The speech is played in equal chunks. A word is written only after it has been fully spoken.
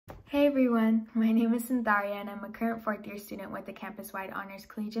everyone, my name is Sauntharya and I'm a current fourth-year student with the Campuswide Honors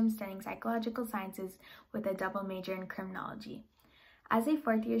Collegium studying psychological sciences with a double major in criminology. As a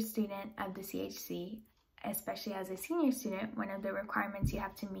fourth-year student of the CHC, especially as a senior student, one of the requirements you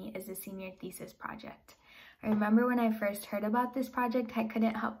have to meet is a senior thesis project. I remember when I first heard about this project, I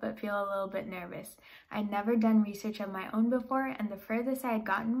couldn't help but feel a little bit nervous. I'd never done research of my own before, and the furthest I had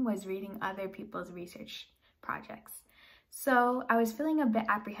gotten was reading other people's research projects. So I was feeling a bit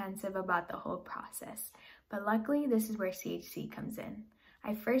apprehensive about the whole process, but luckily this is where CHC comes in.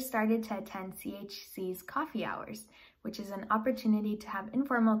 I first started to attend CHC's coffee hours, which is an opportunity to have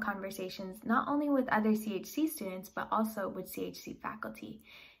informal conversations not only with other CHC students, but also with CHC faculty.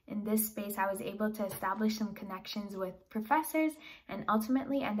 In this space, I was able to establish some connections with professors and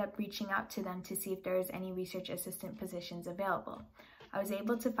ultimately end up reaching out to them to see if there was any research assistant positions available. I was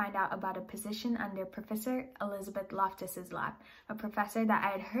able to find out about a position under Professor Elizabeth Loftus's lab, a professor that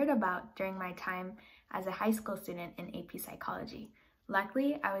I had heard about during my time as a high school student in AP Psychology.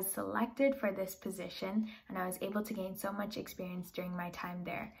 Luckily, I was selected for this position and I was able to gain so much experience during my time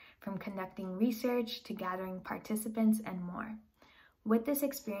there, from conducting research to gathering participants and more. With this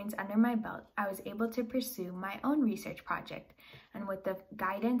experience under my belt, I was able to pursue my own research project, and with the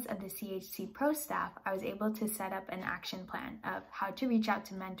guidance of the CHC Pro staff, I was able to set up an action plan of how to reach out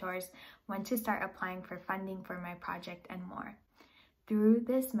to mentors, when to start applying for funding for my project, and more. Through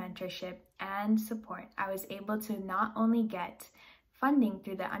this mentorship and support, I was able to not only get funding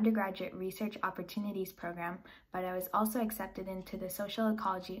through the Undergraduate Research Opportunities Program, but I was also accepted into the Social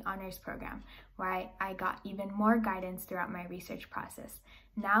Ecology Honors Program, where I got even more guidance throughout my research process.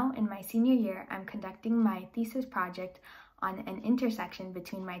 Now, in my senior year, I'm conducting my thesis project on an intersection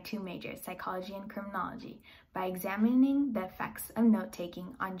between my two majors, psychology and criminology, by examining the effects of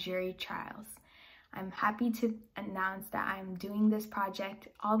note-taking on jury trials. I'm happy to announce that I'm doing this project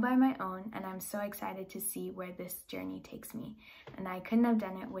all by my own, and I'm so excited to see where this journey takes me. And I couldn't have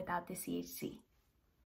done it without the CHC.